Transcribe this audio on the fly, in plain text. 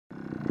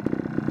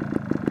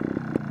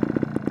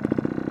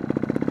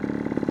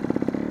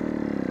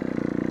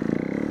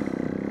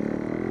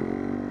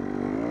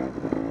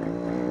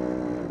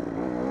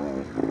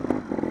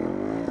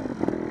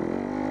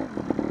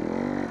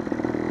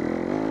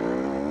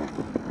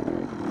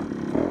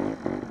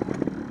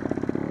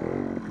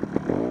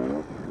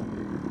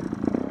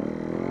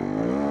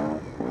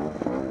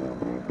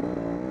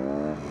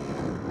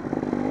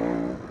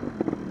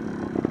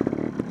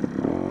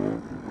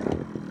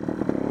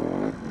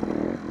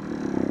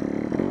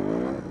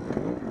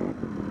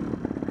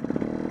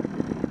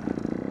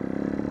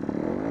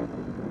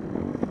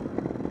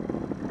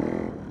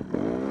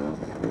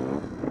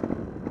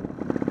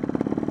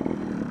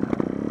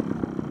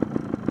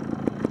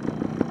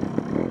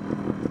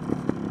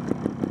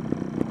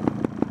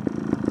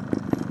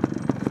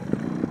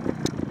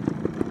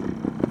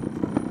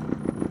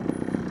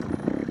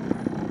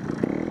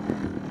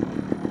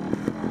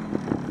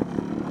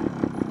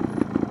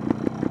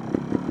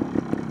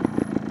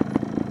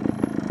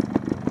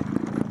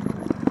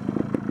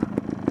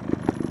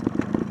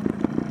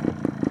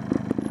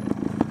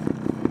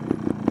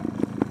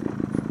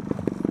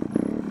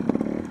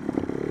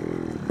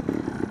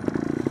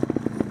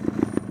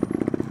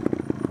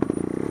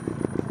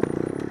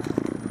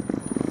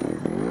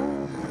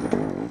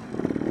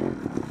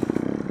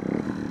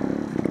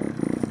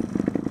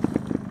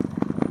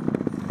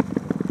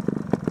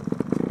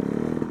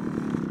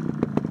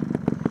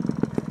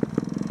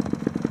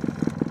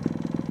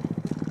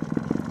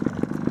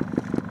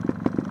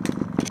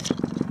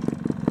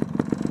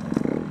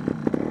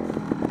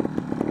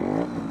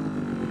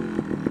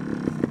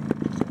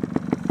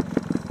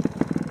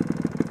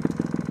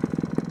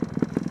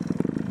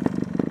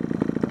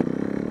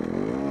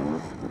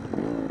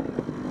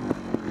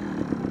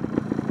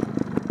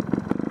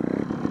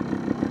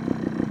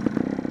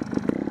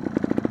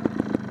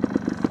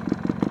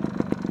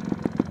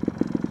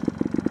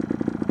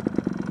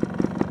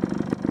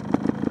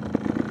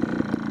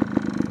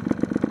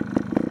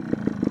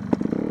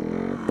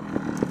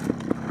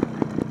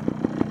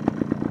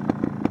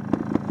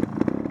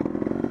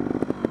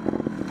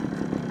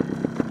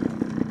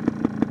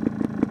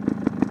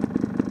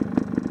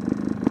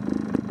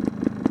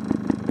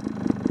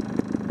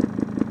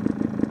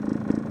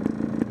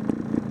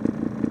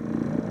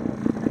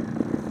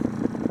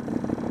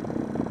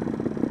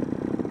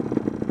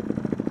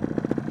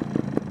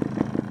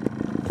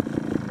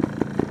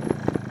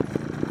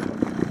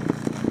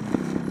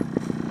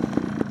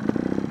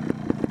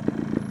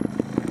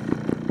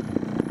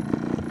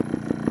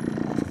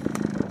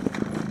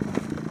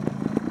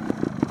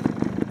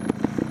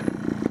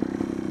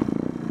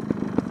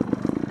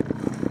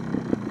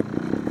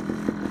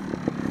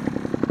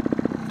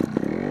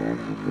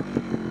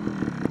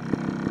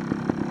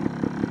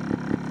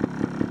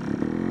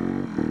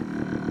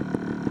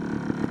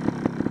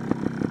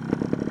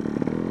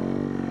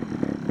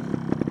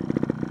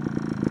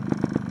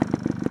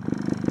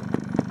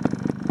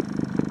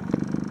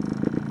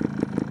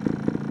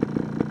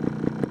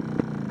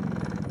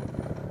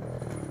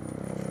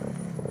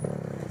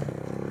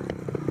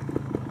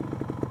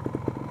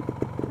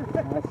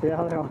I see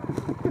how they are.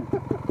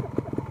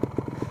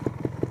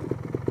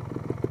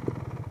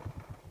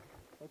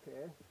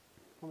 Okay.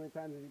 How many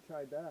times have you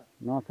tried that?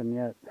 Nothing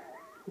yet.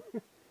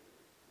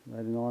 I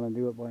didn't want to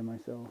do it by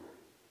myself.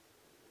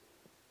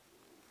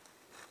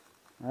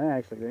 I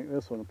actually think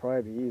this one will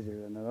probably be easier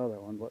than that other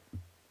one, but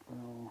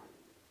well,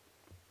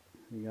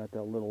 you got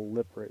that little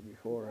lip right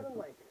before it.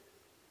 Like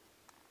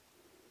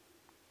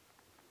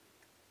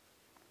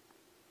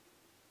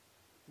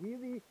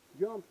wheelie,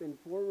 jump, and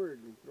forward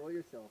and throw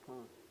yourself,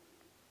 huh?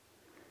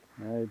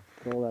 I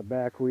throw that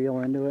back wheel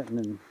into it and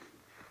then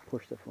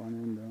push the front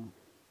end down.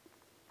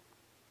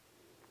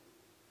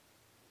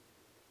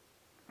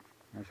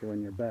 Actually,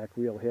 when your back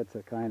wheel hits,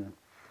 it kind of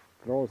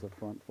throws the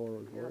front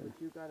forward. Yeah,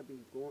 but you gotta be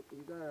going.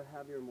 You gotta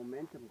have your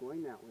momentum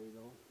going that way,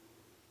 though.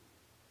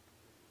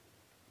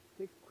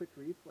 It takes quick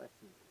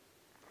reflexes.